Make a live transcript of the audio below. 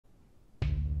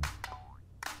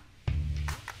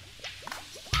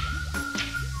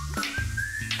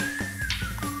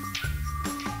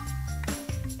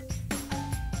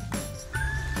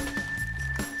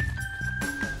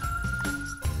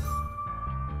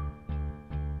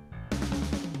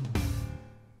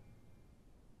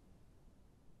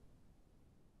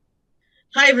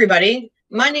Hi, everybody.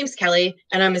 My name's Kelly,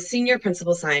 and I'm a senior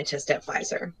principal scientist at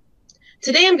Pfizer.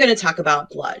 Today, I'm going to talk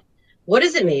about blood. What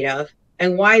is it made of,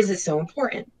 and why is it so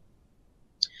important?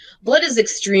 Blood is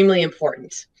extremely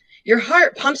important. Your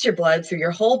heart pumps your blood through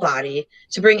your whole body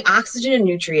to bring oxygen and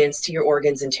nutrients to your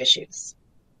organs and tissues.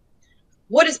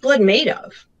 What is blood made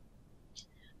of?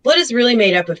 Blood is really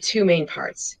made up of two main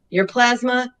parts, your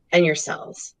plasma and your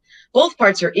cells. Both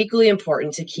parts are equally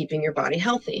important to keeping your body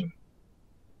healthy.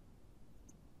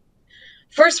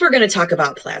 First, we're going to talk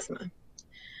about plasma.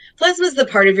 Plasma is the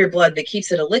part of your blood that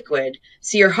keeps it a liquid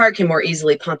so your heart can more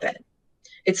easily pump it.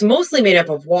 It's mostly made up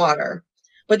of water,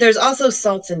 but there's also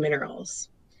salts and minerals.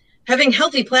 Having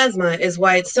healthy plasma is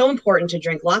why it's so important to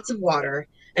drink lots of water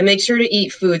and make sure to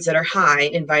eat foods that are high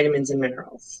in vitamins and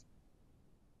minerals.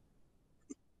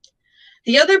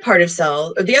 The other part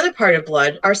of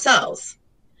blood are cells.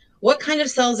 What kind of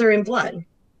cells are in blood?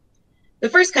 The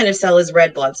first kind of cell is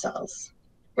red blood cells.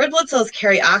 Red blood cells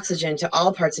carry oxygen to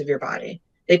all parts of your body.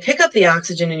 They pick up the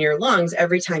oxygen in your lungs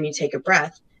every time you take a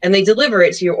breath, and they deliver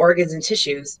it to your organs and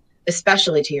tissues,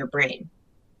 especially to your brain.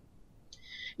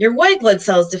 Your white blood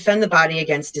cells defend the body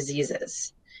against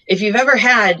diseases. If you've ever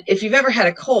had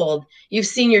a cold, you've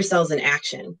seen your cells in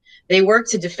action. They work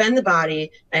to defend the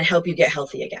body and help you get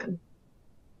healthy again.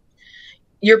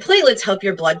 Your platelets help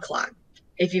your blood clot.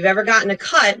 If you've ever gotten a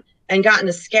cut and gotten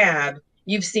a scab,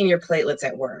 you've seen your platelets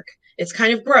at work. It's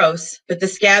kind of gross, but the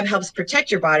scab helps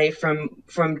protect your body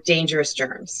from dangerous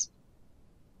germs.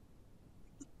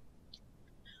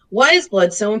 Why is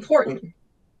blood so important?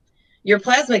 Your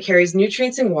plasma carries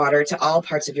nutrients and water to all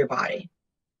parts of your body.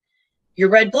 Your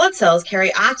red blood cells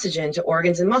carry oxygen to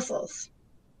organs and muscles.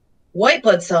 White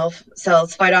blood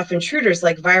cells fight off intruders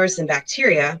like virus and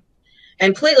bacteria,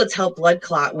 and platelets help blood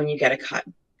clot when you get a cut.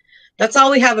 That's all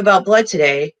we have about blood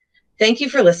today. Thank you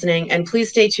for listening, and please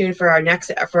stay tuned for our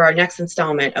next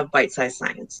installment of Bite Size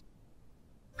Science.